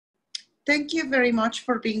Thank you very much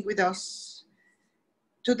for being with us.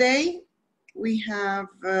 Today, we have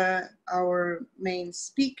our main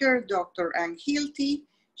speaker, Dr. Anne Hilty.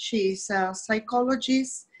 She is a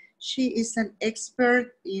psychologist. She is an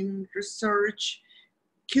expert in research,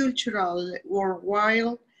 cultural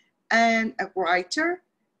worldwide, and a writer.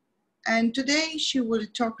 And today she will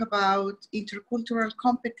talk about intercultural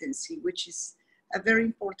competency, which is a very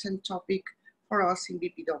important topic for us in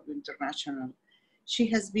BPW International. She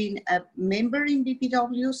has been a member in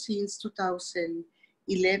BPW since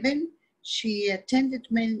 2011. She attended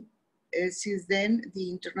since then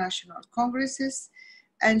the international congresses,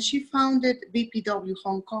 and she founded BPW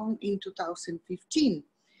Hong Kong in 2015.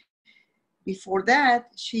 Before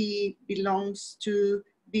that, she belongs to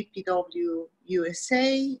BPW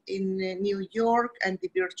USA in New York and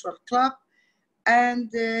the Virtual Club. And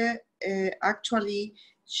actually,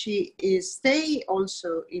 she stay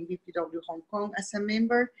also in BPW Hong Kong as a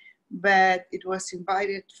member, but it was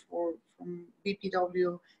invited from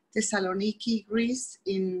BPW Thessaloniki, Greece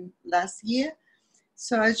in last year.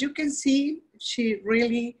 So as you can see, she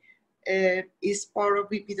really is part of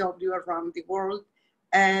BPW around the world,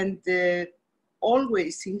 and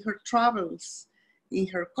always in her travels, in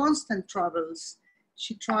her constant travels,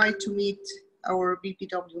 she tried to meet our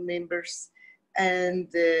BPW members, and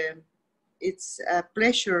it's a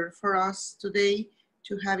pleasure for us today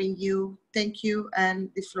to having you. Thank you, and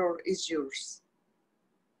the floor is yours.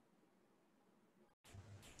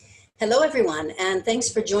 Hello, everyone, and thanks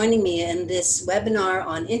for joining me in this webinar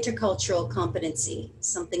on intercultural competency,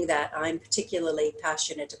 something that I'm particularly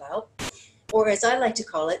passionate about, or as I like to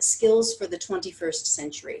call it, skills for the 21st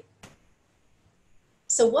century.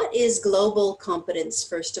 So what is global competence,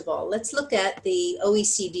 first of all? Let's look at the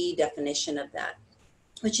OECD definition of that,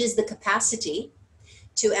 which is the capacity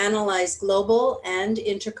to analyze global and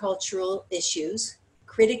intercultural issues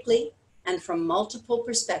critically and from multiple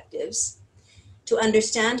perspectives, to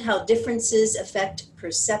understand how differences affect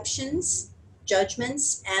perceptions,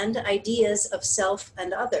 judgments, and ideas of self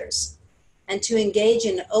and others, and to engage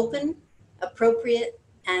in open, appropriate,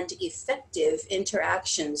 and effective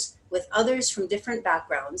interactions with others from different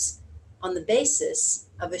backgrounds on the basis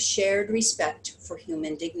of a shared respect for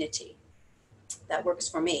human dignity. That works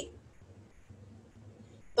for me.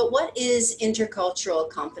 But what is intercultural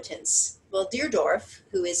competence? Well, Deerdorf,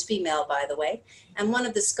 who is female, by the way, and one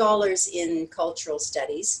of the scholars in cultural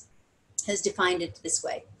studies, has defined it this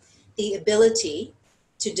way: the ability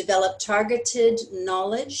to develop targeted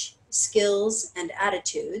knowledge, skills, and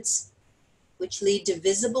attitudes which lead to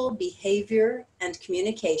visible behavior and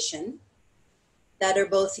communication that are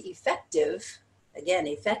both effective, again,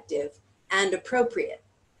 effective, and appropriate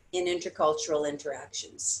in intercultural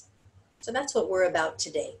interactions. So that's what we're about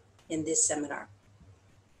today in this seminar.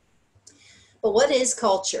 But what is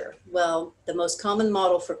culture? Well, the most common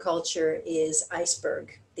model for culture is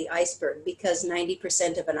the iceberg, because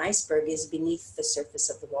 90% of an iceberg is beneath the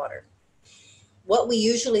surface of the water. What we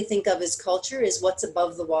usually think of as culture is what's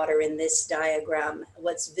above the water in this diagram,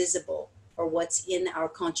 what's visible or what's in our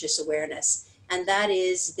conscious awareness. And that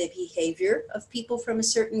is the behavior of people from a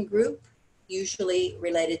certain group, usually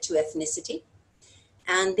related to ethnicity,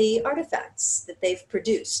 and the artifacts that they've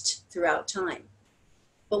produced throughout time.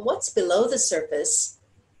 But what's below the surface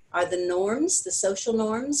are the norms, the social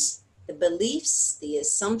norms, the beliefs, the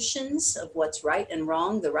assumptions of what's right and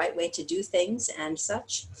wrong, the right way to do things and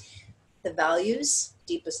such. The values,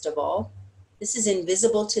 deepest of all. This is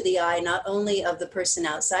invisible to the eye, not only of the person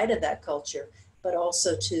outside of that culture, but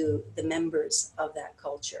also to the members of that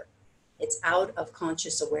culture. It's out of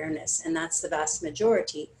conscious awareness, and that's the vast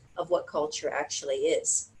majority of what culture actually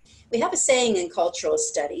is. We have a saying in cultural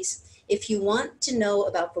studies: if you want to know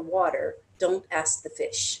about the water, don't ask the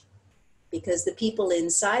fish. Because the people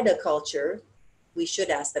inside a culture, we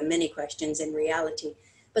should ask them many questions in reality,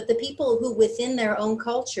 but the people who within their own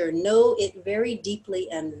culture know it very deeply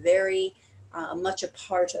and very much a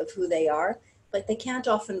part of who they are, but they can't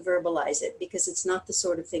often verbalize it because it's not the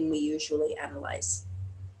sort of thing we usually analyze.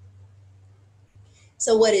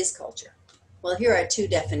 So what is culture? Well, here are two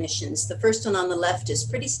definitions. The first one on the left is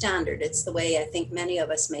pretty standard. It's the way I think many of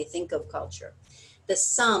us may think of culture. The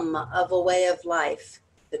sum of a way of life,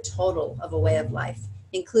 the total of a way of life,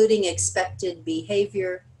 including expected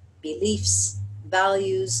behavior, beliefs,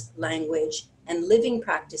 values, language, and living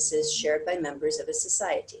practices shared by members of a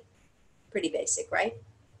society. Pretty basic, right?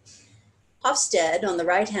 Hofstede, on the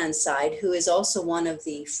right-hand side, who is also one of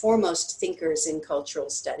the foremost thinkers in cultural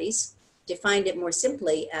studies, defined it more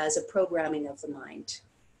simply as a programming of the mind.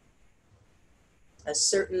 A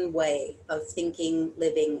certain way of thinking,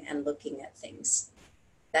 living, and looking at things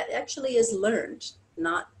that actually is learned,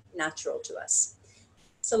 not natural to us.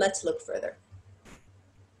 So let's look further.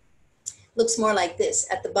 Looks more like this.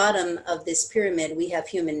 At the bottom of this pyramid, we have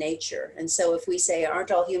human nature. And so if we say,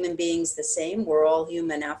 aren't all human beings the same? We're all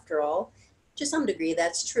human after all. To some degree,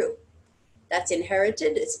 that's true. That's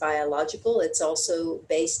inherited, it's biological. It's also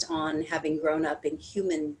based on having grown up in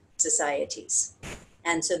human societies.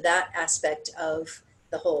 And so that aspect of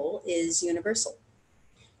the whole is universal.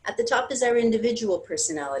 At the top is our individual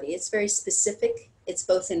personality. It's very specific. It's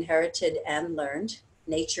both inherited and learned,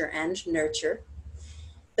 nature and nurture.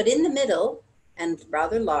 But in the middle, and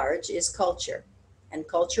rather large, is culture. And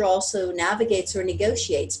culture also navigates or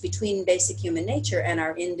negotiates between basic human nature and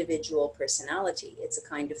our individual personality. It's a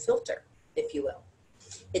kind of filter, if you will.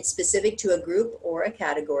 It's specific to a group or a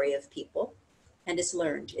category of people, and it's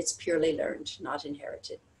learned. It's purely learned, not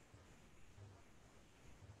inherited.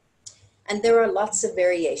 And there are lots of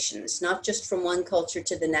variations, not just from one culture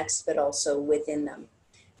to the next, but also within them.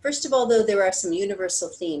 First of all, though, there are some universal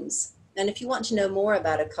themes. And if you want to know more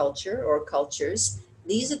about a culture or cultures,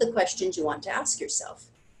 these are the questions you want to ask yourself.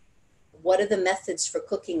 What are the methods for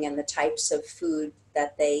cooking and the types of food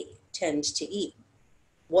that they tend to eat?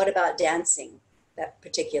 What about dancing? That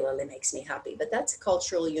particularly makes me happy, but that's a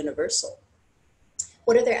cultural universal.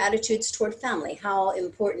 What are their attitudes toward family? How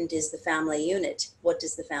important is the family unit? What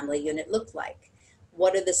does the family unit look like?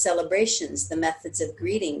 What are the celebrations, the methods of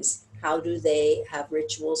greetings? How do they have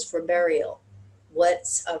rituals for burial?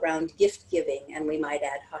 What's around gift giving? And we might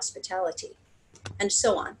add hospitality, and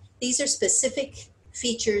so on. These are specific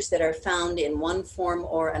features that are found in one form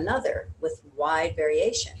or another with wide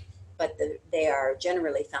variation, but they are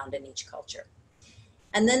generally found in each culture.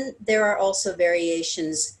 And then there are also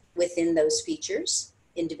variations within those features,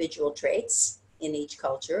 individual traits in each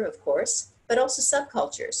culture, of course, but also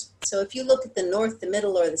subcultures. So if you look at the north, the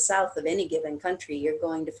middle, or the south of any given country, you're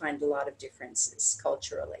going to find a lot of differences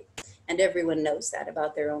culturally. And everyone knows that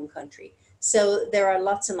about their own country. So there are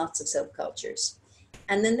lots and lots of subcultures.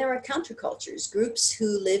 And then there are countercultures, groups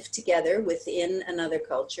who live together within another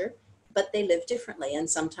culture, but they live differently and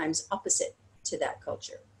sometimes opposite to that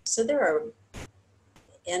culture. So there are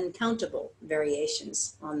uncountable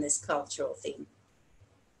variations on this cultural theme.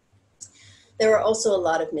 There are also a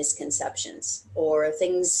lot of misconceptions or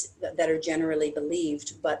things that are generally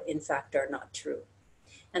believed, but in fact are not true.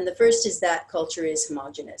 And the first is that culture is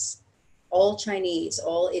homogeneous. All Chinese,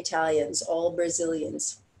 all Italians, all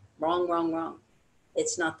Brazilians, wrong, wrong, wrong.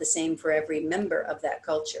 It's not the same for every member of that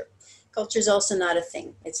culture. Culture is also not a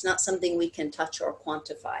thing. It's not something we can touch or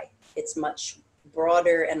quantify. It's much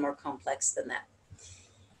broader and more complex than that.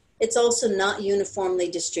 It's also not uniformly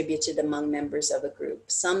distributed among members of a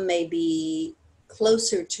group. Some may be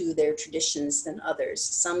closer to their traditions than others.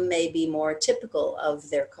 Some may be more typical of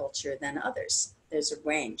their culture than others. There's a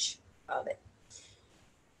range of it.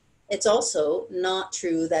 It's also not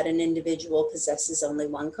true that an individual possesses only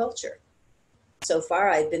one culture. So far,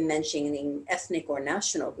 I've been mentioning ethnic or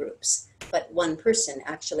national groups, but one person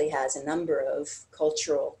actually has a number of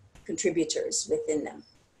cultural contributors within them.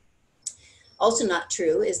 Also not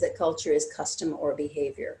true is that culture is custom or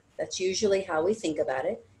behavior. That's usually how we think about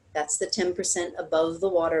it. That's the 10% above the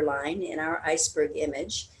waterline in our iceberg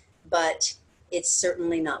image, but it's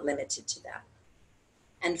certainly not limited to that.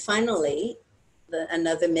 And finally,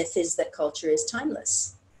 another myth is that culture is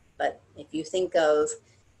timeless. But if you think of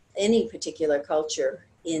any particular culture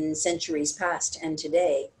in centuries past and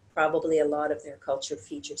today, probably a lot of their culture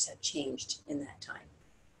features have changed in that time.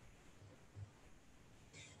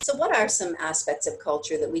 So what are some aspects of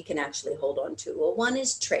culture that we can actually hold on to? Well, one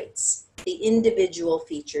is traits, the individual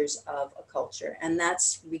features of a culture, and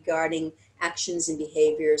that's regarding actions and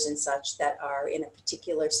behaviors and such that are in a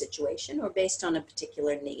particular situation or based on a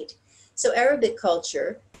particular need. So Arabic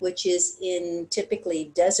culture, which is in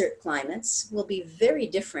typically desert climates, will be very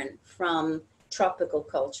different from tropical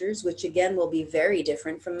cultures, which again will be very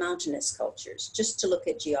different from mountainous cultures, just to look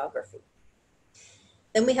at geography.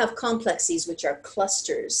 Then we have complexes, which are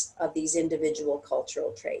clusters of these individual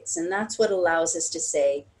cultural traits. And that's what allows us to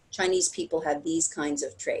say Chinese people have these kinds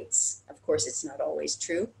of traits. Of course, it's not always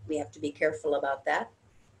true. We have to be careful about that.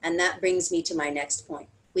 And that brings me to my next point.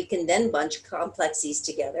 We can then bunch complexes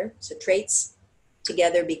together. So traits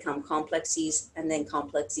together become complexes, and then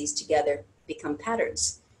complexes together become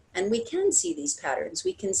patterns. And we can see these patterns.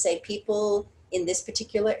 We can say people in this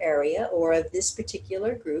particular area or of this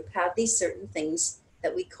particular group have these certain things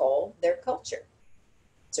that we call their culture,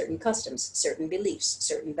 certain customs, certain beliefs,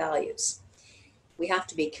 certain values. We have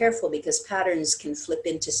to be careful because patterns can flip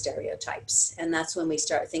into stereotypes. And that's when we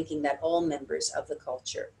start thinking that all members of the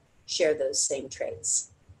culture share those same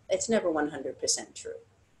traits. It's never 100% true.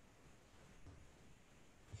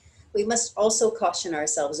 We must also caution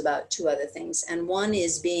ourselves about two other things, and one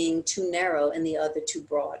is being too narrow and the other too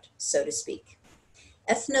broad, so to speak.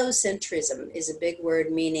 Ethnocentrism is a big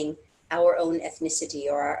word meaning our own ethnicity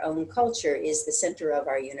or our own culture is the center of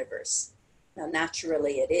our universe. Now,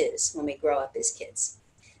 naturally it is when we grow up as kids.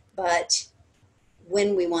 But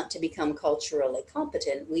when we want to become culturally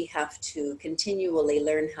competent, we have to continually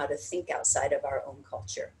learn how to think outside of our own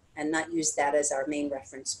culture and not use that as our main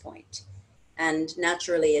reference point. And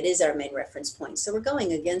naturally, it is our main reference point. So we're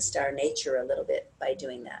going against our nature a little bit by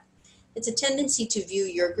doing that. It's a tendency to view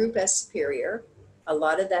your group as superior. A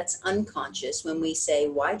lot of that's unconscious when we say,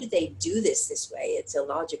 why do they do this way? It's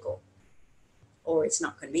illogical, or it's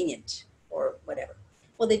not convenient, or whatever.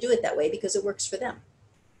 Well, they do it that way because it works for them.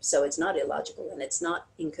 So it's not illogical and it's not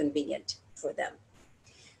inconvenient for them.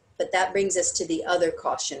 But that brings us to the other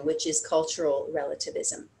caution, which is cultural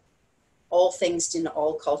relativism. All things in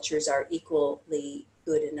all cultures are equally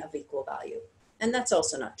good and of equal value. And that's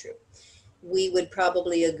also not true. We would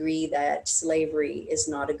probably agree that slavery is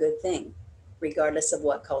not a good thing, regardless of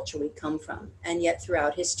what culture we come from. And yet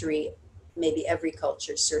throughout history, maybe every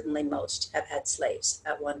culture, certainly most, have had slaves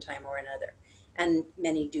at one time or another. And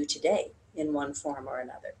many do today in one form or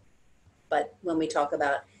another. But when we talk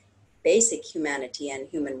about basic humanity and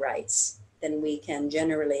human rights, then we can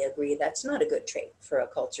generally agree that's not a good trait for a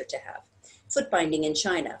culture to have. Foot binding in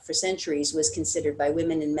China for centuries was considered by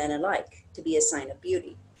women and men alike to be a sign of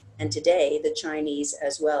beauty. And today, the Chinese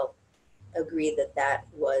as well agree that that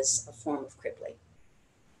was a form of crippling.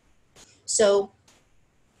 So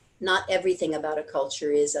not everything about a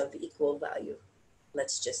culture is of equal value,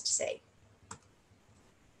 let's just say.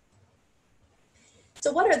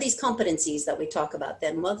 So what are these competencies that we talk about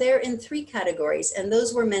then? Well, they're in three categories, and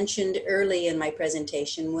those were mentioned early in my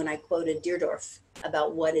presentation when I quoted Deardorff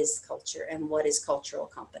about what is culture and what is cultural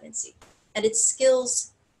competency. And it's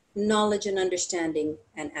skills, knowledge and understanding,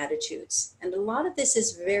 and attitudes. And a lot of this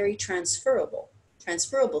is very transferable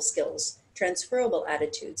skills, transferable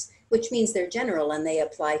attitudes, which means they're general and they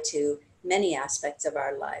apply to many aspects of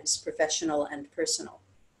our lives, professional and personal.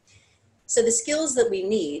 So the skills that we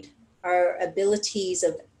need are abilities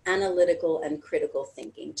of analytical and critical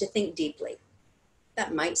thinking, to think deeply.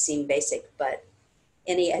 That might seem basic, but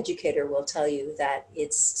any educator will tell you that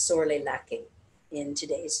it's sorely lacking in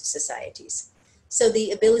today's societies. So the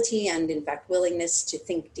ability and in fact willingness to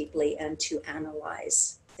think deeply and to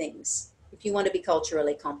analyze things. If you want to be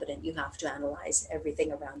culturally competent, you have to analyze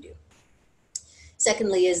everything around you.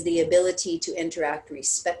 Secondly is the ability to interact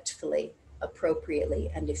respectfully, appropriately,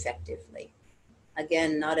 and effectively.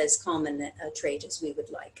 Again, not as common a trait as we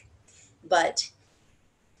would like. But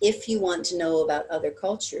if you want to know about other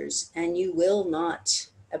cultures and you will not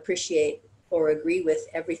appreciate or agree with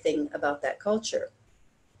everything about that culture,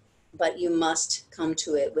 but you must come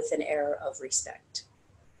to it with an air of respect.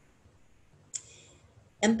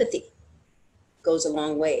 Empathy goes a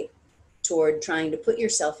long way toward trying to put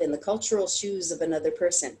yourself in the cultural shoes of another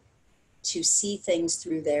person, to see things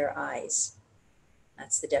through their eyes.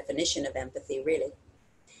 That's the definition of empathy, really.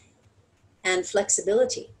 And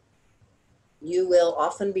flexibility. You will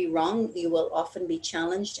often be wrong, you will often be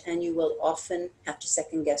challenged, and you will often have to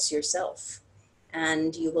second guess yourself.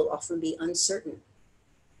 And you will often be uncertain.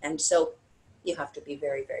 And so you have to be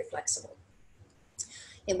very, very flexible.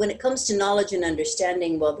 And when it comes to knowledge and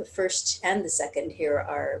understanding, well, the first and the second here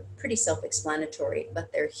are pretty self-explanatory,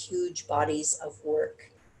 but they're huge bodies of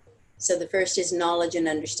work. So the first is knowledge and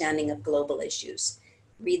understanding of global issues.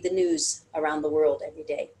 Read the news around the world every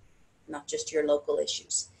day, not just your local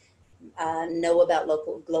issues. Know about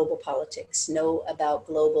global politics, know about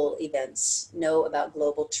global events, know about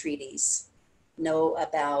global treaties, know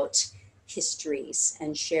about histories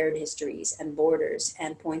and shared histories and borders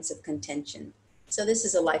and points of contention. So this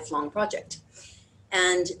is a lifelong project.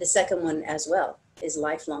 And the second one as well is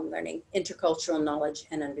lifelong learning, intercultural knowledge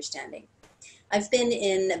and understanding. I've been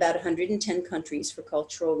in about 110 countries for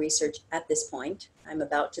cultural research at this point. I'm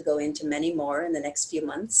about to go into many more in the next few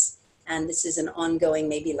months. And this is an ongoing,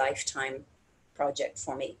 maybe lifetime project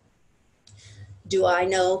for me.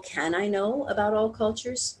 Can I know about all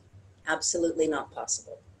cultures? Absolutely not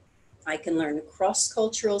possible. I can learn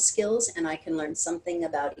cross-cultural skills and I can learn something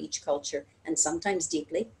about each culture and sometimes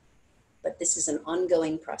deeply, but this is an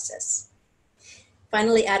ongoing process.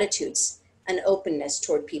 Finally, attitudes. An openness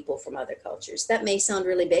toward people from other cultures. That may sound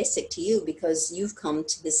really basic to you because you've come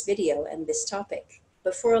to this video and this topic,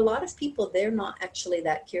 but for a lot of people, they're not actually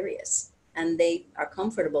that curious and they are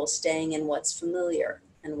comfortable staying in what's familiar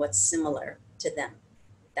and what's similar to them.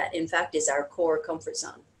 That in fact is our core comfort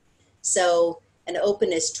zone. So an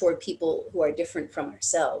openness toward people who are different from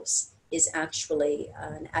ourselves is actually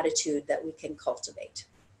an attitude that we can cultivate.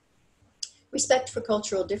 Respect for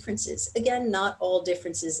cultural differences. Again, not all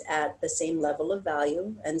differences at the same level of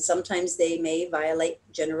value, and sometimes they may violate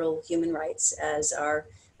general human rights as are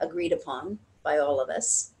agreed upon by all of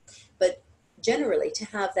us. But generally, to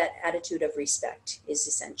have that attitude of respect is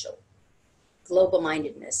essential.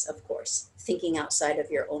 Global-mindedness, of course, thinking outside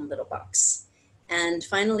of your own little box. And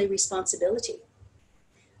finally, responsibility.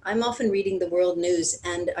 I'm often reading the world news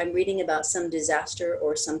and I'm reading about some disaster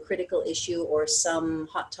or some critical issue or some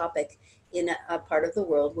hot topic in a part of the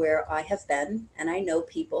world where I have been and I know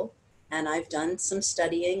people and I've done some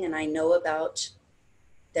studying and I know about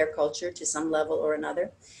their culture to some level or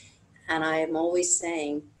another. And I am always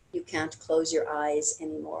saying, you can't close your eyes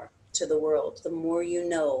anymore to the world. The more you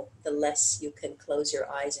know, the less you can close your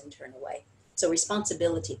eyes and turn away. So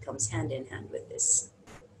responsibility comes hand in hand with this.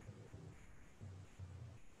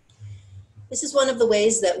 This is one of the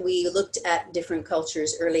ways that we looked at different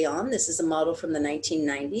cultures early on. This is a model from the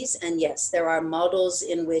 1990s. And yes, there are models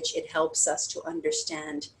in which it helps us to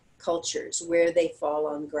understand cultures, where they fall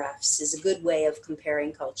on graphs is a good way of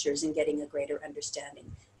comparing cultures and getting a greater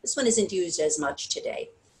understanding. This one isn't used as much today,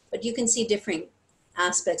 but you can see different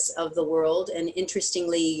aspects of the world. And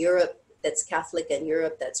interestingly, Europe that's Catholic and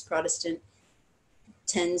Europe that's Protestant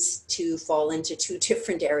tends to fall into two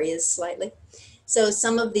different areas slightly. So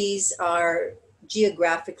some of these are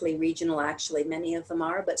geographically regional, actually, many of them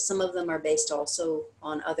are, but some of them are based also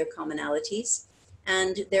on other commonalities.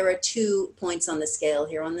 And there are 2 points on the scale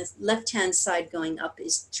here. On the left-hand side going up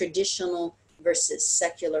is traditional versus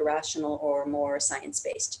secular, rational, or more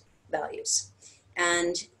science-based values.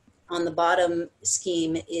 And on the bottom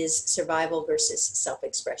scheme is survival versus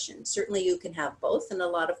self-expression. Certainly you can have both, and a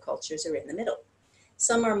lot of cultures are in the middle.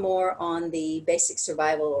 Some are more on the basic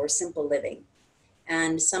survival or simple living,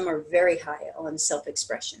 and some are very high on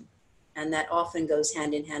self-expression. And that often goes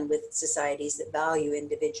hand in hand with societies that value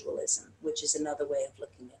individualism, which is another way of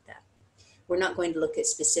looking at that. We're not going to look at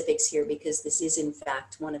specifics here because this is in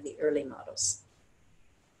fact one of the early models.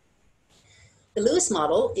 The Lewis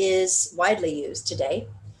model is widely used today.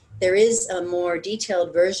 There is a more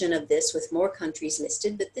detailed version of this with more countries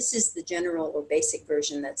listed, but this is the general or basic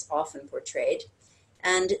version that's often portrayed.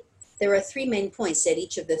 And there are 3 main points at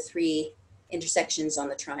each of the 3 intersections on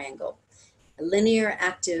the triangle: linear,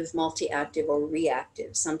 active, multi-active, or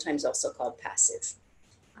reactive, sometimes also called passive.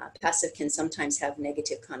 Passive can sometimes have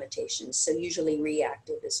negative connotations, so usually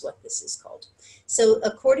reactive is what this is called. So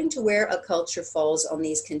according to where a culture falls on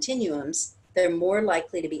these continuums, they're more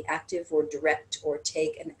likely to be active or direct or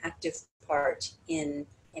take an active part in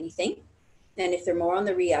anything. And if they're more on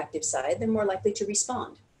the reactive side, they're more likely to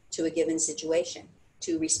respond to a given situation,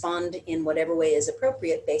 to respond in whatever way is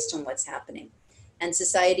appropriate based on what's happening. And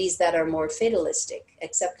societies that are more fatalistic,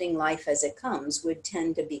 accepting life as it comes, would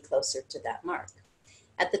tend to be closer to that mark.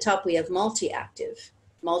 At the top, we have multi-active.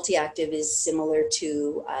 Multi-active is similar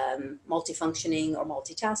to multifunctioning or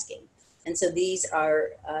multitasking. And so these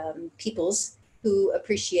are peoples who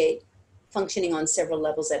appreciate functioning on several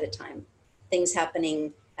levels at a time. Things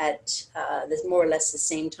happening at more or less the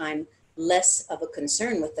same time, less of a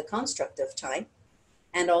concern with the construct of time,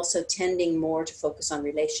 and also tending more to focus on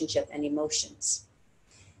relationship and emotions.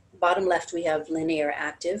 Bottom left, we have linear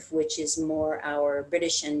active, which is more our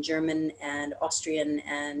British and German and Austrian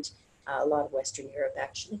and a lot of Western Europe,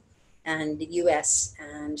 actually, and US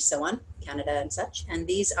and so on, Canada and such. And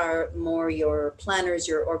these are more your planners,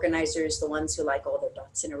 your organizers, the ones who like all their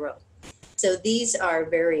dots in a row. So these are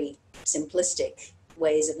very simplistic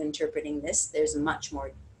ways of interpreting this. There's a much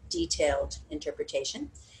more detailed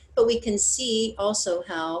interpretation, but we can see also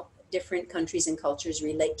how different countries and cultures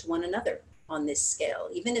relate to one another on this scale.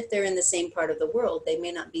 Even if they're in the same part of the world, they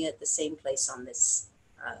may not be at the same place on this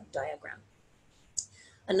diagram.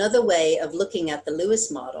 Another way of looking at the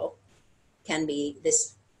Lewis model can be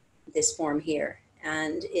this form here.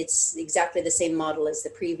 And it's exactly the same model as the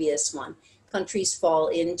previous one. Countries fall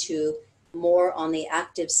into more on the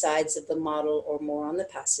active sides of the model or more on the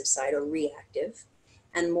passive side or reactive,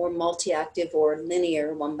 and more multi-active or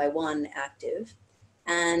linear, one by one active.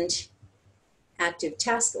 And active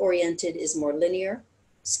task-oriented is more linear,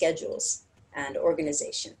 schedules and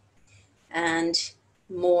organization. And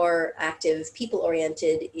more active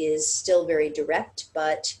people-oriented is still very direct,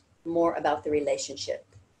 but more about the relationship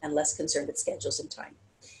and less concerned with schedules and time.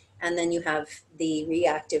 And then you have the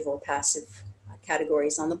reactive or passive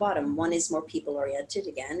categories on the bottom. One is more people-oriented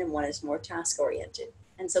again, and one is more task-oriented.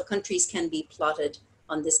 And so countries can be plotted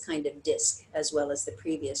on this kind of disc as well as the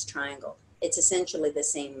previous triangle. It's essentially the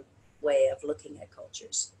same way of looking at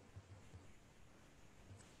cultures.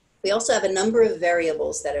 We also have a number of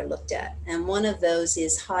variables that are looked at, and one of those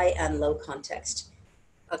is high and low context.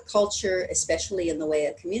 A culture, especially in the way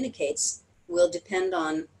it communicates, will depend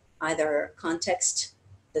on either context,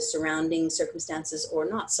 the surrounding circumstances, or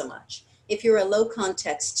not so much. If you're a low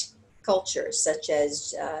context culture, such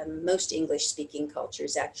as most English-speaking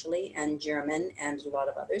cultures actually, and German and a lot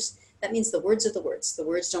of others, that means the words are the words. The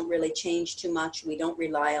words don't really change too much. We don't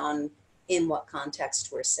rely on in what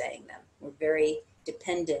context we're saying them. We're very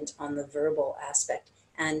dependent on the verbal aspect,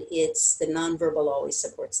 and it's the nonverbal always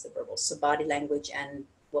supports the verbal. So body language and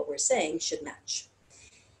what we're saying should match.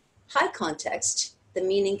 High context, the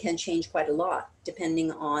meaning can change quite a lot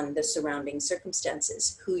depending on the surrounding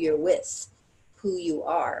circumstances, who you're with, who you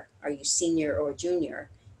are you senior or junior,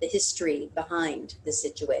 the history behind the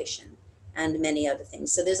situation, and many other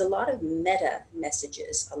things. So there's a lot of meta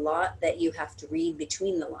messages, a lot that you have to read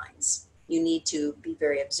between the lines. You need to be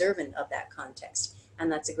very observant of that context, and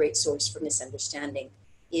that's a great source for misunderstanding.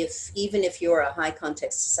 Even if you're a high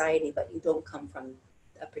context society, but you don't come from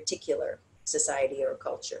a particular society or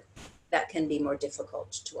culture, that can be more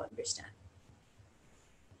difficult to understand.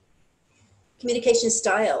 Communication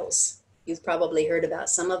styles. You've probably heard about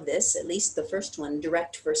some of this, at least the first one,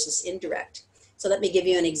 direct versus indirect. So let me give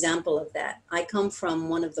you an example of that. I come from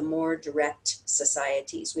one of the more direct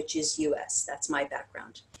societies, which is US. That's my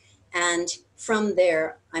background. And from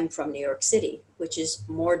there, I'm from New York City, which is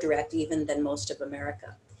more direct even than most of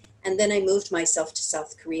America. And then I moved myself to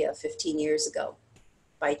South Korea 15 years ago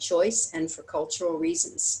by choice and for cultural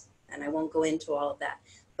reasons. And I won't go into all of that.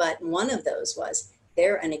 But one of those was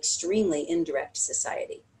they're an extremely indirect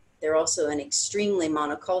society. They're also an extremely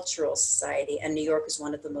monocultural society, and New York is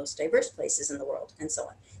one of the most diverse places in the world, and so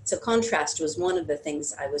on. So contrast was one of the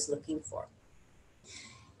things I was looking for.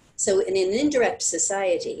 So in an indirect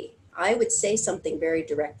society, I would say something very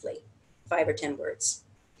directly, 5 or 10 words.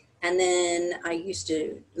 And then I used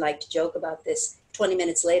to like to joke about this. 20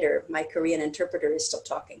 minutes later, my Korean interpreter is still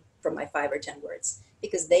talking from my 5 or 10 words,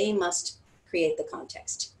 because they must create the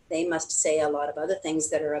context. They must say a lot of other things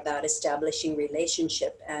that are about establishing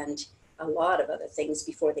relationship and a lot of other things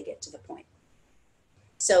before they get to the point.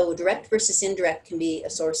 So direct versus indirect can be a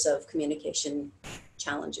source of communication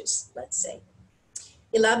challenges, let's say.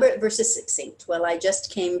 Elaborate versus succinct. Well, I'm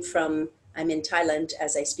in Thailand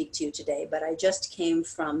as I speak to you today, but I just came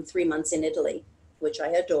from 3 months in Italy, which I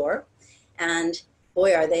adore. And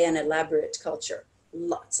boy, are they an elaborate culture.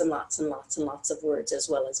 Lots and lots and lots and lots of words as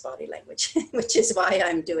well as body language, which is why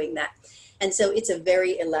I'm doing that. And so it's a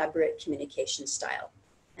very elaborate communication style.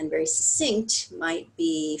 And very succinct might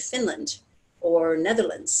be Finland or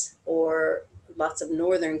Netherlands, or lots of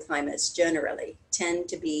northern climates generally tend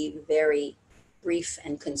to be very brief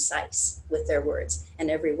and concise with their words. And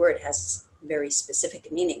every word has very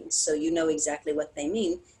specific meanings. So you know exactly what they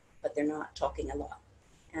mean, but they're not talking a lot.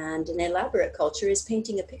 And an elaborate culture is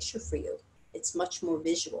painting a picture for you. It's much more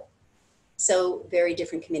visual. So very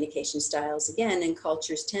different communication styles again, and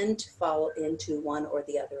cultures tend to fall into one or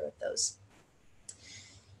the other of those.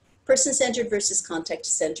 Person-centered versus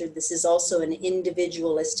context-centered. This is also an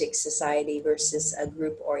individualistic society versus a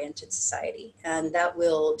group-oriented society. And that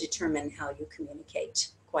will determine how you communicate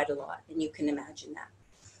quite a lot, and you can imagine that.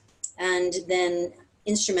 And then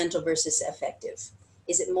instrumental versus effective.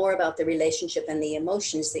 Is it more about the relationship and the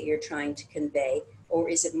emotions that you're trying to convey, or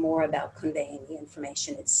is it more about conveying the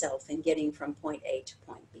information itself and getting from point A to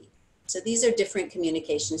point B? So these are different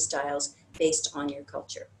communication styles based on your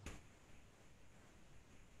culture.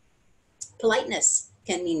 Politeness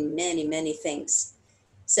can mean many, many things.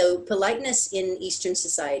 So politeness in Eastern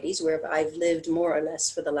societies, where I've lived more or less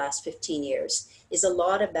for the last 15 years, is a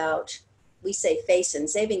lot about, we say face and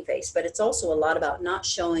saving face, but it's also a lot about not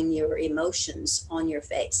showing your emotions on your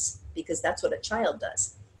face, because that's what a child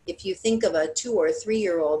does. If you think of a 2 or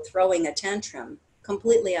 3-year-old throwing a tantrum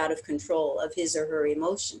completely out of control of his or her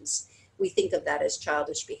emotions, we think of that as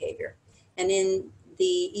childish behavior. And in the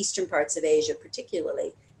eastern parts of Asia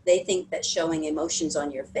particularly, they think that showing emotions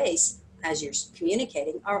on your face as you're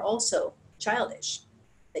communicating are also childish,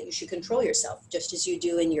 that you should control yourself just as you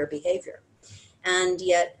do in your behavior. And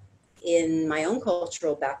yet, in my own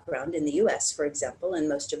cultural background in the US, for example, and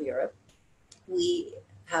most of Europe, we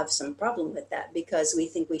have some problem with that because we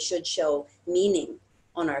think we should show meaning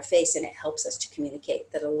on our face, and it helps us to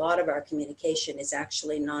communicate, that a lot of our communication is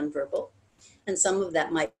actually nonverbal. And some of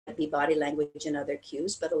that might be body language and other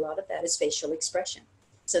cues, but a lot of that is facial expression.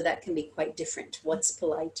 So that can be quite different, what's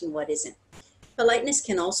polite and what isn't. Politeness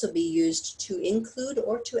can also be used to include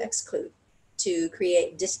or to exclude, to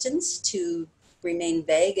create distance, to remain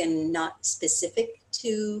vague and not specific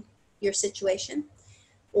to your situation,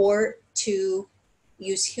 or to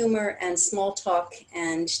use humor and small talk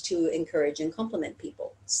and to encourage and compliment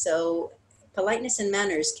people. So politeness and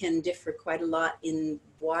manners can differ quite a lot in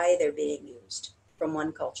why they're being used from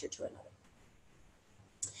one culture to another.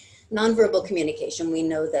 Nonverbal communication, we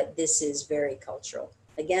know that this is very cultural.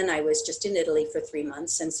 Again, I was just in Italy for 3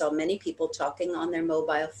 months and saw many people talking on their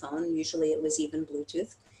mobile phone. Usually it was even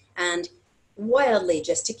Bluetooth, and wildly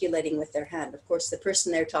gesticulating with their hand. Of course, the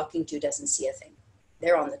person they're talking to doesn't see a thing.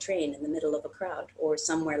 They're on the train in the middle of a crowd or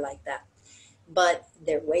somewhere like that. But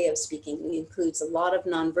their way of speaking includes a lot of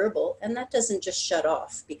nonverbal, and that doesn't just shut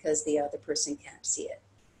off because the other person can't see it.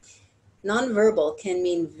 Nonverbal can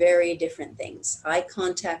mean very different things. Eye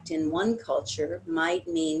contact in one culture might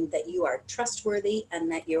mean that you are trustworthy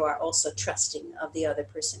and that you are also trusting of the other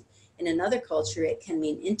person. In another culture, it can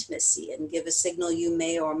mean intimacy and give a signal you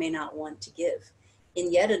may or may not want to give.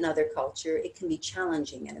 In yet another culture, it can be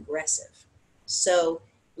challenging and aggressive. So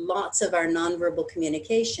lots of our nonverbal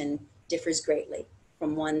communication differs greatly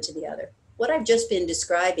from one to the other. What I've just been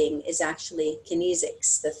describing is actually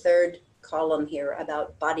kinesics, the third column here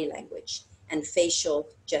about body language and facial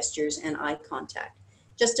gestures and eye contact.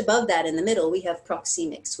 Just above that in the middle, we have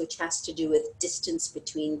proxemics, which has to do with distance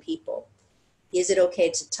between people. Is it okay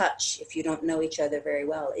to touch if you don't know each other very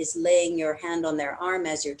well? Is laying your hand on their arm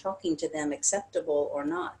as you're talking to them acceptable or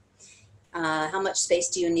not? How much space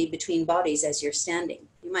do you need between bodies as you're standing?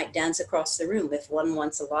 You might dance across the room if one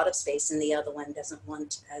wants a lot of space and the other one doesn't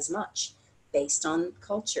want as much, based on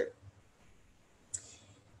culture.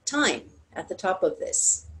 Time, at the top of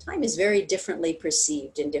this. Time is very differently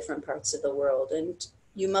perceived in different parts of the world, and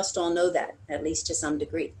you must all know that, at least to some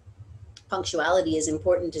degree. Punctuality is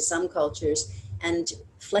important to some cultures and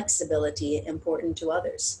flexibility important to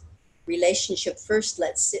others. Relationship first,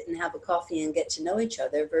 let's sit and have a coffee and get to know each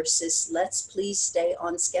other, versus let's please stay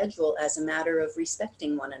on schedule as a matter of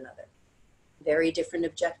respecting one another. Very different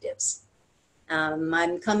objectives.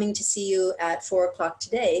 I'm coming to see you at 4 o'clock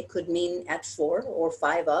today could mean at 4 or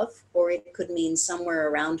 5 of, or it could mean somewhere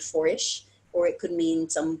around 4-ish, or it could mean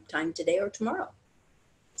sometime today or tomorrow.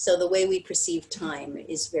 So the way we perceive time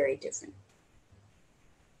is very different.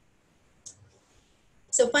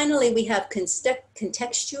 So finally, we have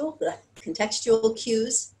contextual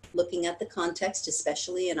cues, looking at the context,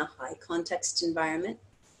 especially in a high context environment.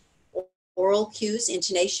 Oral cues,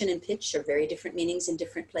 intonation and pitch are very different meanings in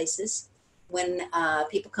different places. When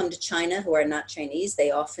people come to China who are not Chinese,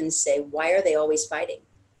 they often say, why are they always fighting?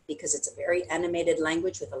 Because it's a very animated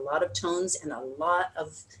language with a lot of tones and a lot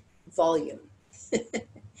of volume.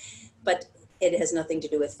 But it has nothing to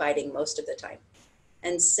do with fighting most of the time.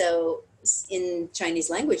 And so in Chinese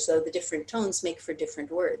language, though, the different tones make for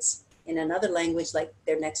different words. In another language, like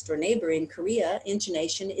their next door neighbor in Korea,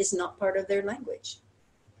 intonation is not part of their language.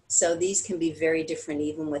 So these can be very different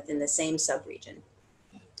even within the same subregion.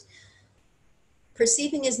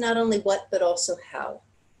 Perceiving is not only what, but also how.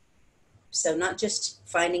 So not just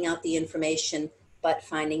finding out the information, but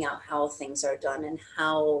finding out how things are done and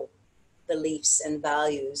how beliefs and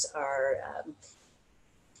values are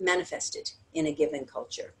manifested in a given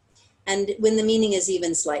culture. And when the meaning is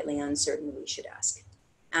even slightly uncertain, we should ask.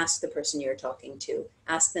 Ask the person you're talking to.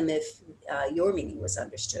 Ask them if your meaning was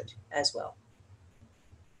understood as well.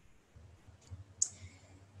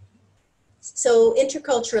 So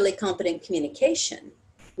interculturally competent communication,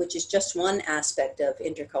 which is just one aspect of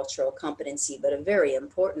intercultural competency, but a very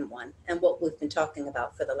important one, and what we've been talking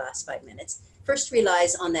about for the last 5 minutes, first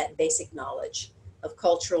relies on that basic knowledge of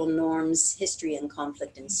cultural norms, history and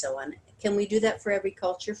conflict and so on. Can we do that for every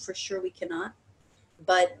culture? For sure we cannot,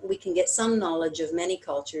 but we can get some knowledge of many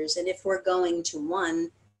cultures, and if we're going to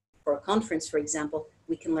one for a conference, for example,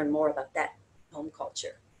 we can learn more about that home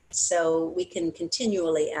culture. So we can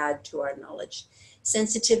continually add to our knowledge.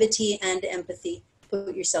 Sensitivity and empathy,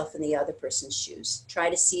 put yourself in the other person's shoes. Try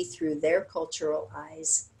to see through their cultural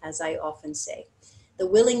eyes, as I often say. The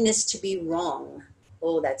willingness to be wrong,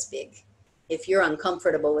 oh, that's big. If you're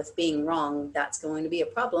uncomfortable with being wrong, that's going to be a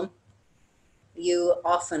problem. You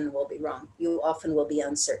often will be wrong. You often will be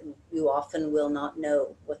uncertain. You often will not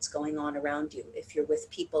know what's going on around you if you're with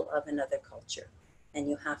people of another culture. And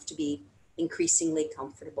you have to be increasingly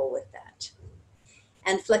comfortable with that.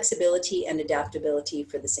 And flexibility and adaptability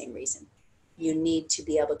for the same reason. You need to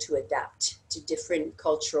be able to adapt to different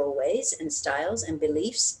cultural ways and styles and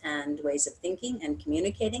beliefs and ways of thinking and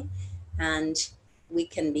communicating. And we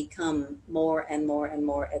can become more and more and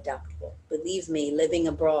more adaptable. Believe me, living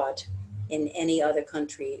abroad in any other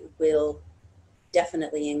country will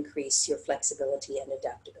definitely increase your flexibility and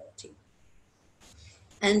adaptability.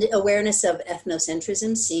 And awareness of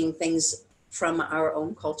ethnocentrism, seeing things from our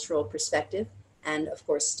own cultural perspective. and of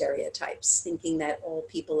course stereotypes, thinking that all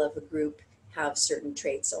people of a group have certain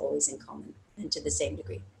traits always in common and to the same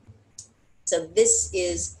degree. So this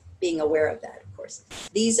is being aware of that, of course.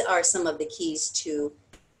 These are some of the keys to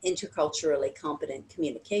interculturally competent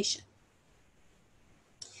communication.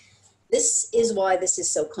 This is why this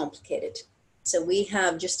is so complicated. So we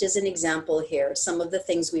have, just as an example here, some of the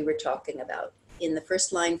things we were talking about. In the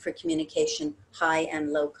first line for communication, high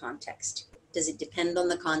and low context. Does it depend on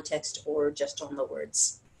the context or just on the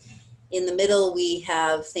words? In the middle, we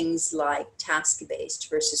have things like task-based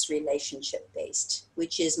versus relationship-based,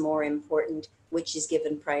 which is more important, which is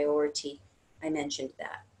given priority. I mentioned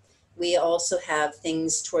that. We also have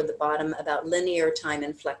things toward the bottom about linear time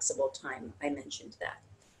and flexible time. I mentioned that.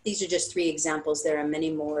 These are just 3 examples. There are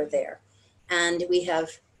many more there. And we have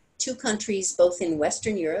 2 countries, both in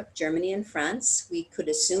Western Europe, Germany and France. We could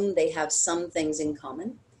assume they have some things in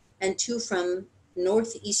common. And 2 from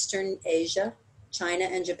Northeastern Asia, China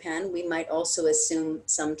and Japan. We might also assume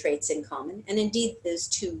some traits in common. And indeed, those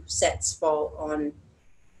 2 sets fall on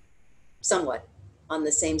somewhat on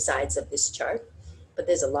the same sides of this chart, but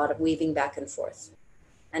there's a lot of weaving back and forth.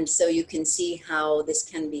 And so you can see how this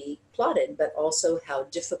can be plotted, but also how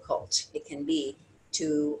difficult it can be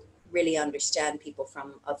to really understand people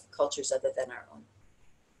from cultures other than our own.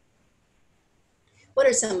 What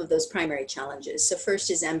are some of those primary challenges? So first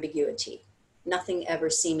is ambiguity. Nothing ever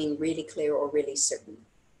seeming really clear or really certain.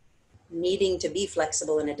 Needing to be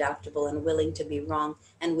flexible and adaptable and willing to be wrong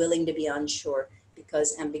and willing to be unsure,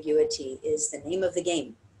 because ambiguity is the name of the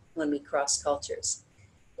game when we cross cultures.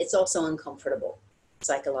 It's also uncomfortable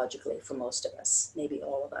psychologically for most of us, maybe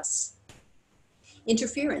all of us.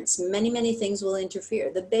 Interference, many things will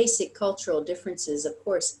interfere. The basic cultural differences, of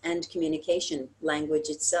course, and communication, language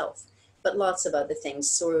itself, but lots of other things.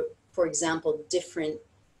 So, for example, different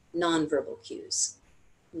nonverbal cues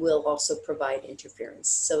will also provide interference.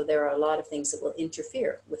 So there are a lot of things that will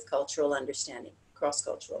interfere with cultural understanding,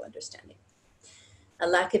 cross-cultural understanding. A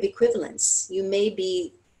lack of equivalence. You may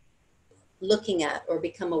be looking at or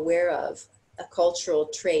become aware of a cultural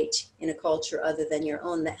trait in a culture other than your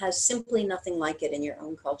own that has simply nothing like it in your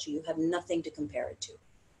own culture. You have nothing to compare it to,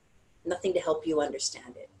 nothing to help you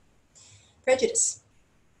understand it. Prejudice.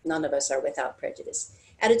 None of us are without prejudice.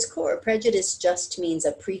 At its core, prejudice just means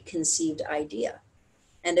a preconceived idea.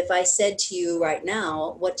 And if I said to you right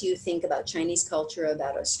now, what do you think about Chinese culture,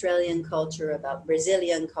 about Australian culture, about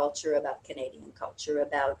Brazilian culture, about Canadian culture,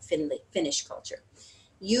 about Finnish culture?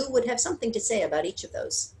 You would have something to say about each of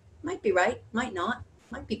those. Might be right, might not,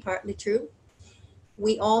 might be partly true.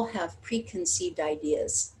 We all have preconceived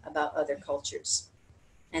ideas about other cultures.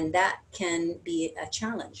 And that can be a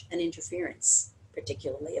challenge, an interference,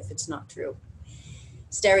 particularly if it's not true.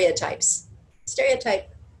 Stereotypes.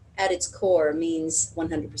 Stereotype at its core means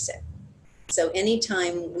 100%. So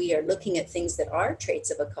anytime we are looking at things that are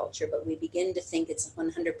traits of a culture, but we begin to think it's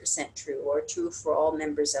 100% true or true for all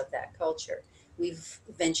members of that culture, we've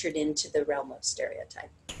ventured into the realm of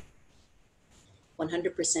stereotype.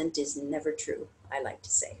 100% is never true, I like to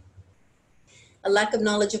say. A lack of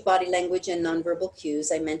knowledge of body language and nonverbal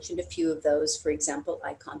cues. I mentioned a few of those, for example,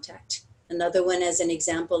 eye contact. Another one as an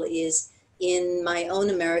example is, in my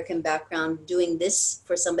own American background, doing this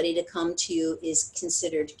for somebody to come to you is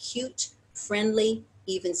considered cute, friendly,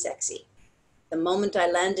 even sexy. The moment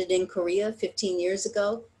I landed in Korea 15 years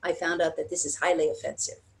ago, I found out that this is highly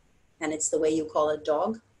offensive. And it's the way you call a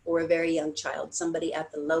dog or a very young child, somebody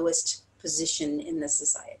at the lowest position in the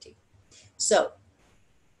society. So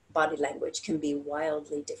body language can be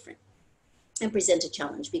wildly different and present a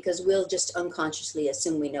challenge because we'll just unconsciously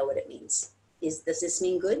assume we know what it means. Does this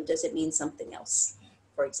mean good? Does it mean something else,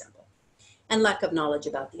 for example? And lack of knowledge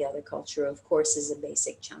about the other culture, of course, is a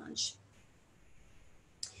basic challenge.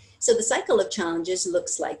 So the cycle of challenges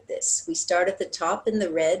looks like this. We start at the top in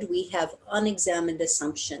the red. We have unexamined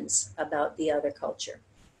assumptions about the other culture.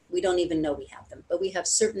 We don't even know we have them, but we have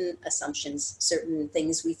certain assumptions, certain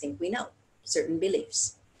things we think we know, certain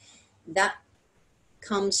beliefs. That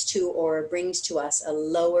comes to or brings to us a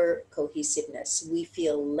lower cohesiveness. We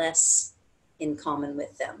feel less in common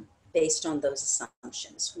with them based on those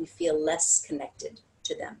assumptions. We feel less connected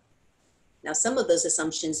to them. Now, some of those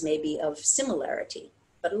assumptions may be of similarity,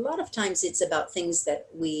 but a lot of times it's about things that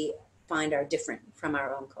we find are different from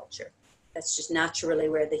our own culture. That's just naturally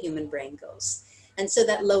where the human brain goes. And so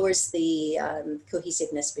that lowers the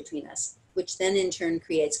cohesiveness between us, which then in turn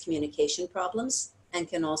creates communication problems and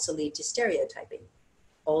can also lead to stereotyping.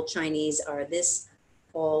 All Chinese are this,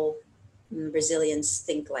 all Brazilians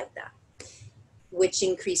think like that, which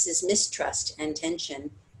increases mistrust and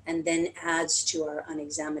tension and then adds to our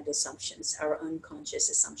unexamined assumptions, our unconscious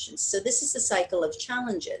assumptions. So this is the cycle of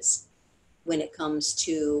challenges when it comes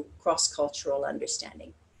to cross-cultural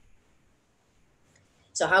understanding.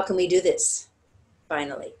 So how can we do this?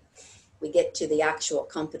 Finally, we get to the actual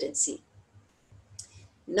competency.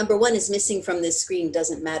 Number one is missing from this screen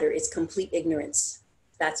doesn't matter. It's complete ignorance.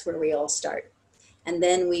 That's where we all start. And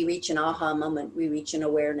then we reach an aha moment. We reach an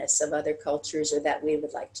awareness of other cultures, or that we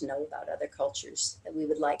would like to know about other cultures, that we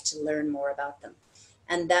would like to learn more about them.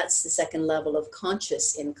 And that's the second level of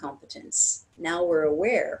conscious incompetence. Now we're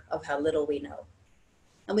aware of how little we know.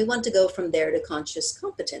 And we want to go from there to conscious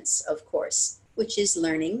competence, of course, which is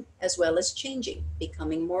learning as well as changing,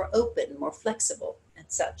 becoming more open, more flexible, and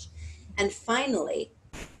such. And finally,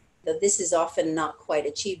 though this is often not quite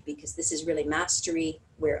achieved because this is really mastery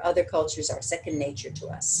where other cultures are second nature to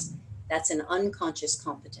us. That's an unconscious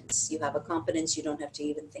competence. You have a competence you don't have to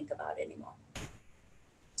even think about anymore.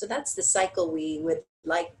 So that's the cycle we would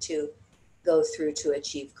like to go through to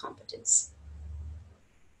achieve competence.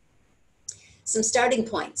 Some starting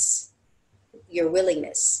points: your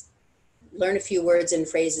willingness. Learn a few words and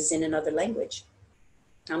phrases in another language.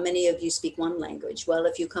 How many of you speak one language? Well,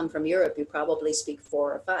 if you come from Europe, you probably speak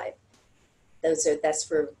 4 or 5. That's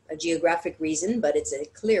for a geographic reason, but it's a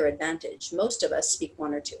clear advantage. Most of us speak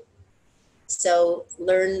 1 or 2. So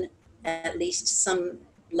learn at least some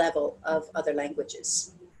level of other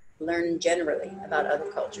languages. Learn generally about other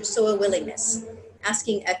cultures. So a willingness.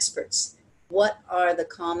 Asking experts, what are the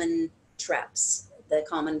common traps, the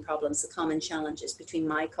common problems, the common challenges between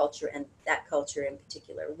my culture and that culture in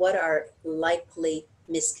particular? What are likely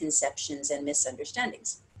misconceptions and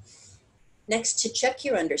misunderstandings? Next, to check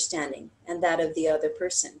your understanding and that of the other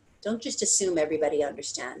person. Don't just assume everybody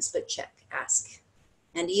understands, but check, ask.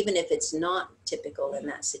 And even if it's not typical in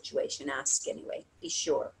that situation, ask anyway. Be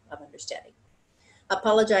sure of understanding.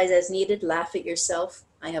 Apologize as needed, laugh at yourself.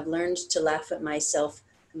 I have learned to laugh at myself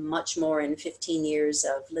much more in 15 years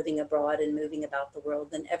of living abroad and moving about the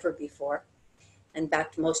world than ever before. In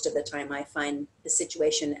fact, most of the time I find the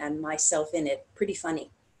situation and myself in it pretty funny.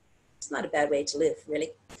 It's not a bad way to live,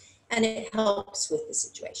 really. And it helps with the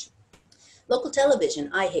situation. Local television,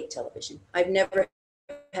 I hate television. I've never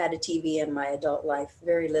had a TV in my adult life,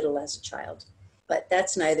 very little as a child. But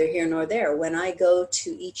that's neither here nor there. When I go to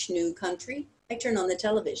each new country, I turn on the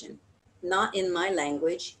television, not in my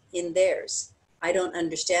language, in theirs. I don't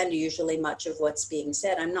understand usually much of what's being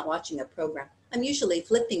said. I'm not watching a program. I'm usually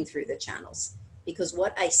flipping through the channels because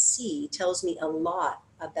what I see tells me a lot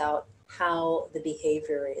about how the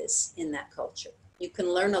behavior is in that culture. You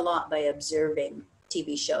can learn a lot by observing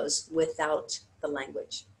TV shows without the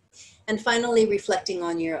language. And finally, reflecting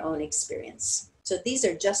on your own experience. So these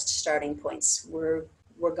are just starting points. We're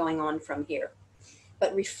going on from here.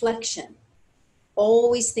 But reflection.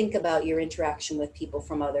 Always think about your interaction with people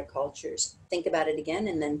from other cultures. Think about it again,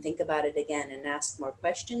 and then think about it again, and ask more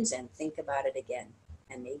questions, and think about it again.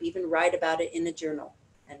 And maybe even write about it in a journal,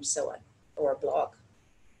 and so on, or a blog.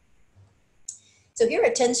 So here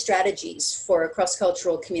are 10 strategies for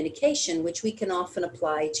cross-cultural communication, which we can often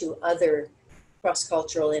apply to other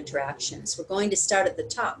cross-cultural interactions. We're going to start at the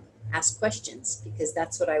top, ask questions, because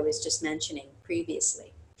that's what I was just mentioning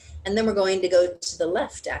previously. And then we're going to go to the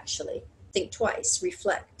left, actually. Think twice,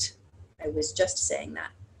 reflect. I was just saying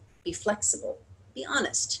that. Be flexible, be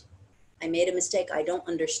honest. I made a mistake. I don't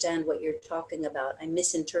understand what you're talking about. I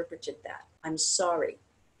misinterpreted that. I'm sorry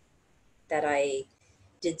that I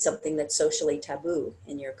did something that's socially taboo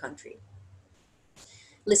in your country.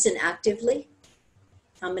 Listen actively.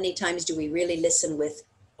 How many times do we really listen with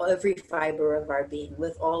every fiber of our being,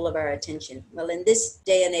 with all of our attention? Well, in this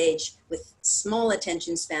day and age, with small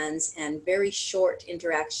attention spans and very short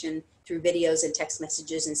interaction through videos and text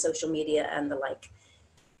messages and social media and the like,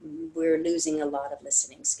 we're losing a lot of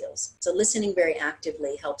listening skills. So listening very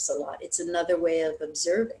actively helps a lot. It's another way of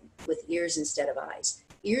observing with ears instead of eyes.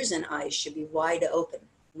 Ears and eyes should be wide open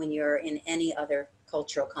when you're in any other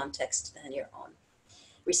cultural context than your own.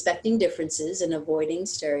 Respecting differences and avoiding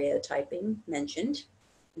stereotyping, mentioned.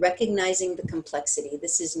 Recognizing the complexity.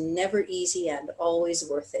 This is never easy and always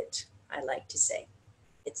worth it, I like to say.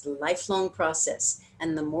 It's a lifelong process,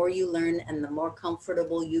 and the more you learn and the more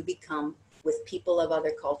comfortable you become with people of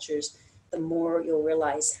other cultures, the more you'll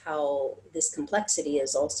realize how this complexity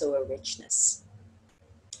is also a richness.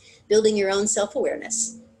 Building your own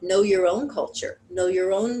self-awareness. Know your own culture, know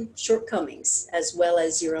your own shortcomings, as well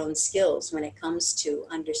as your own skills when it comes to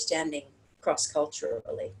understanding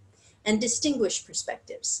cross-culturally. And distinguish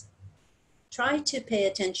perspectives. Try to pay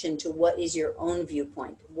attention to what is your own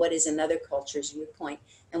viewpoint, what is another culture's viewpoint,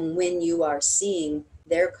 and when you are seeing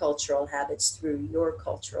their cultural habits through your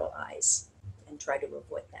cultural eyes and try to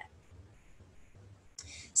avoid that.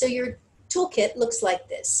 So your toolkit looks like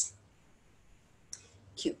this.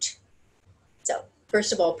 Cute. So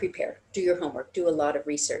first of all, prepare, do your homework, do a lot of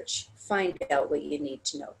research, find out what you need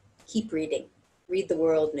to know. Keep reading, read the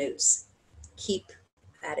world news, keep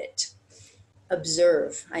at it.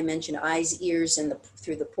 Observe, I mentioned eyes, ears, and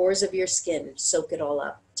through the pores of your skin, soak it all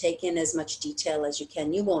up. Take in as much detail as you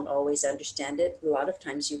can. You won't always understand it. A lot of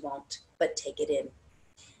times you won't, but take it in.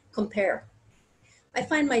 Compare. I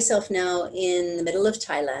find myself now in the middle of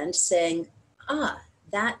Thailand saying,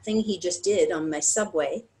 that thing he just did on my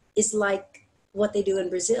subway is like what they do in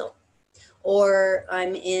Brazil. Or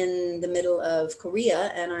I'm in the middle of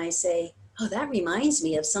Korea and I say, oh, that reminds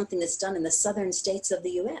me of something that's done in the southern states of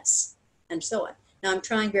the US, and so on. Now I'm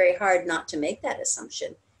trying very hard not to make that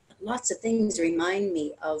assumption. Lots of things remind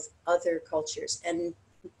me of other cultures, and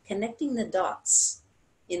connecting the dots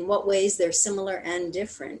in what ways they're similar and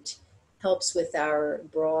different helps with our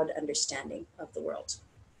broad understanding of the world.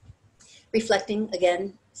 Reflecting,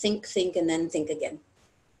 again, think, and then think again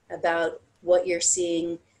about what you're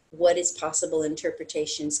seeing, what its possible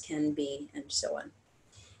interpretations can be, and so on.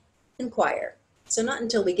 Inquire. So not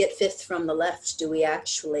until we get fifth from the left do we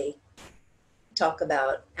actually talk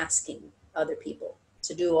about asking other people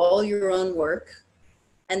to do all your own work.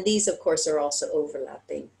 And these, of course, are also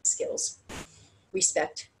overlapping skills.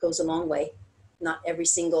 Respect goes a long way. Not every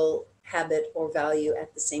single habit or value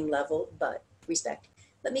at the same level, but respect.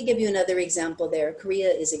 Let me give you another example there. Korea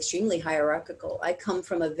is extremely hierarchical. I come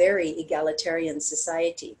from a very egalitarian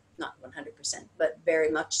society, not 100%, but very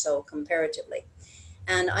much so comparatively.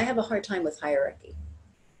 And I have a hard time with hierarchy.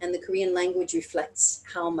 And the Korean language reflects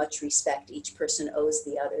how much respect each person owes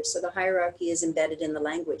the other. So the hierarchy is embedded in the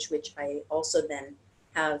language, which I also then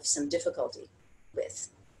have some difficulty with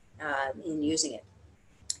in using it.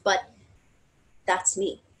 But that's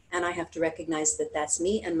me. And I have to recognize that that's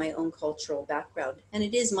me and my own cultural background. And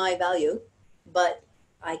it is my value, but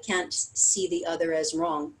I can't see the other as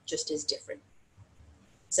wrong, just as different.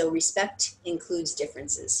 So respect includes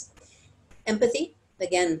differences. Empathy,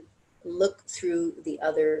 again, look through the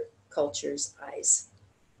other culture's eyes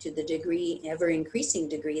to the degree, ever increasing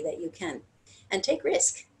degree that you can. And take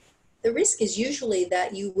risk. The risk is usually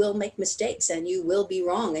that you will make mistakes and you will be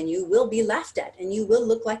wrong and you will be laughed at and you will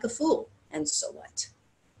look like a fool. And so what?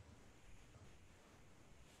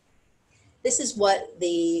 This is what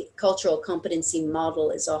the cultural competency model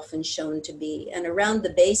is often shown to be. And around the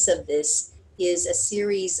base of this is a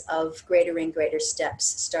series of greater and greater steps,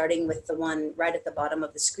 starting with the one right at the bottom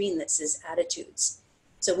of the screen that says attitudes.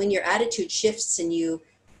 So when your attitude shifts and you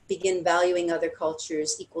begin valuing other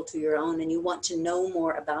cultures equal to your own, and you want to know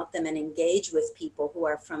more about them and engage with people who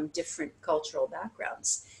are from different cultural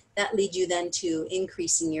backgrounds, that leads you then to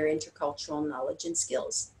increasing your intercultural knowledge and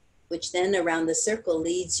skills, which then around the circle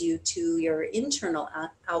leads you to your internal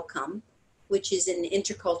outcome, which is an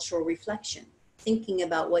intercultural reflection, thinking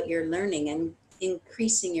about what you're learning and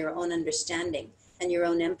increasing your own understanding and your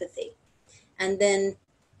own empathy. And then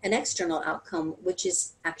an external outcome, which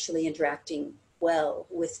is actually interacting well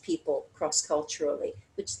with people cross-culturally,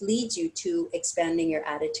 which leads you to expanding your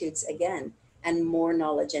attitudes again and more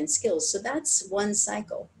knowledge and skills. So that's one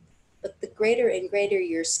cycle. But the greater and greater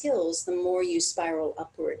your skills, the more you spiral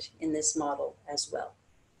upward in this model as well.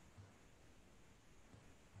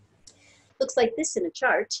 Looks like this in a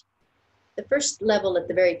chart. The first level at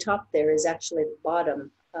the very top there is actually the bottom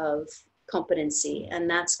of competency, and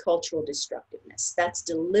that's cultural destructiveness. That's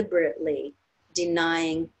deliberately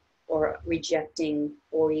denying or rejecting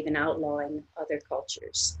or even outlawing other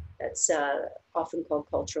cultures. That's often called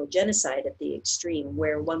cultural genocide at the extreme,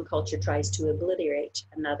 where one culture tries to obliterate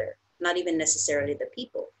another. Not even necessarily the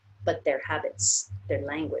people, but their habits, their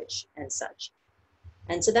language, and such.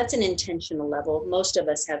 And so that's an intentional level. Most of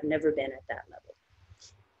us have never been at that level.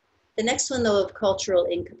 The next one, though, of cultural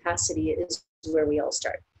incapacity is where we all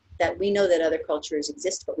start. That we know that other cultures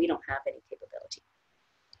exist, but we don't have any capability.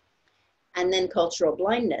 And then cultural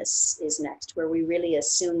blindness is next, where we really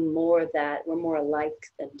assume more that we're more alike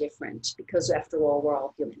than different, because after all, we're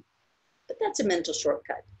all human. But that's a mental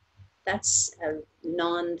shortcut. That's a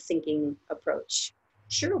non-thinking approach.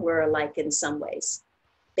 Sure, we're alike in some ways,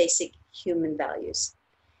 basic human values,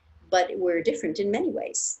 but we're different in many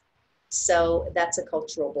ways. So that's a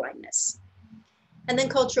cultural blindness. And then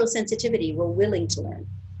cultural sensitivity, we're willing to learn.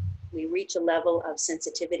 We reach a level of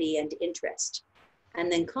sensitivity and interest.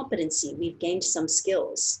 And then competency, we've gained some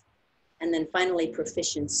skills. And then finally,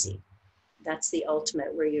 proficiency. That's the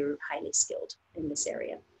ultimate, where you're highly skilled in this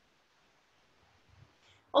area.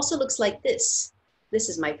 Also looks like this. This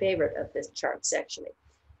is my favorite of the charts, actually.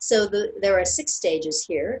 So there are 6 stages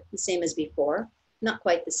here, the same as before. Not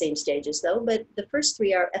quite the same stages, though, but the first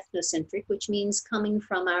 3 are ethnocentric, which means coming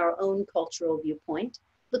from our own cultural viewpoint,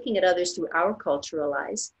 looking at others through our cultural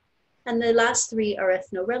eyes. And the last 3 are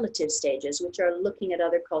ethno-relative stages, which are looking at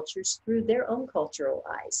other cultures through their own cultural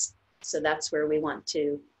eyes. So that's where we want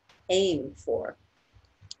to aim for.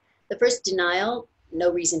 The first, denial,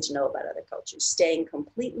 no reason to know about other cultures, staying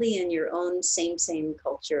completely in your own same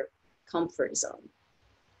culture comfort zone.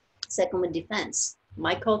 Second one, defense.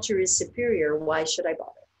 My culture is superior, why should I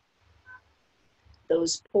bother?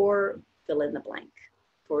 Those poor fill in the blank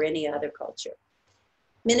for any other culture.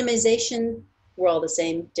 Minimization, we're all the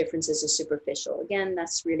same, differences are superficial. Again,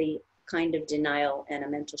 that's really kind of denial and a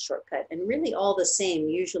mental shortcut. And really all the same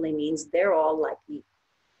usually means they're all like me.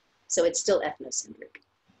 So it's still ethnocentric.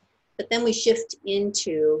 But then we shift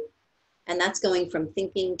into, and that's going from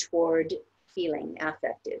thinking toward feeling,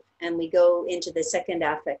 affective. And we go into the second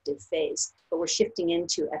affective phase, but we're shifting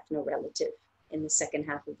into ethno-relative in the second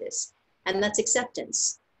half of this. And that's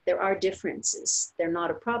acceptance. There are differences. They're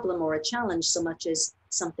not a problem or a challenge so much as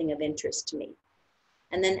something of interest to me.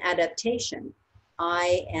 And then adaptation.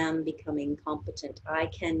 I am becoming competent. I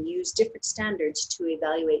can use different standards to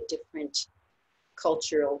evaluate different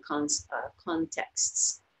cultural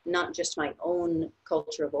contexts, not just my own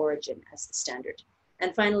culture of origin as the standard.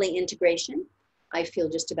 And finally, integration. I feel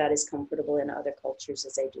just about as comfortable in other cultures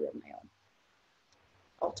as I do in my own.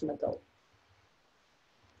 Ultimate goal.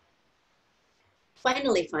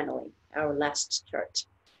 Finally, our last chart.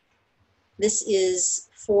 This is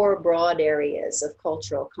 4 broad areas of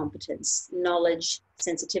cultural competence: knowledge,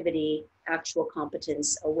 sensitivity, actual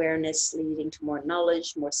competence, awareness leading to more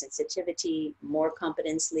knowledge, more sensitivity, more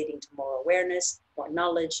competence leading to more awareness, more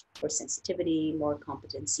knowledge, more sensitivity, more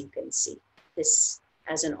competence. You can see this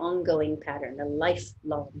as an ongoing pattern, a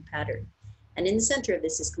lifelong pattern. And in the center of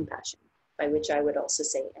this is compassion, by which I would also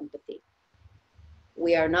say empathy.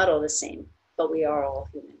 We are not all the same, but we are all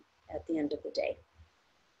human at the end of the day.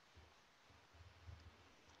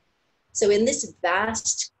 So in this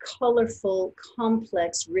vast, colorful,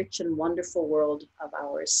 complex, rich, and wonderful world of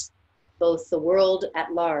ours, both the world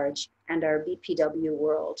at large and our BPW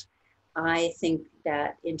world, I think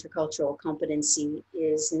that intercultural competency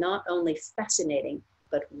is not only fascinating,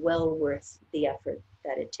 but well worth the effort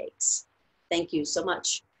that it takes. Thank you so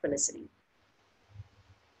much for listening.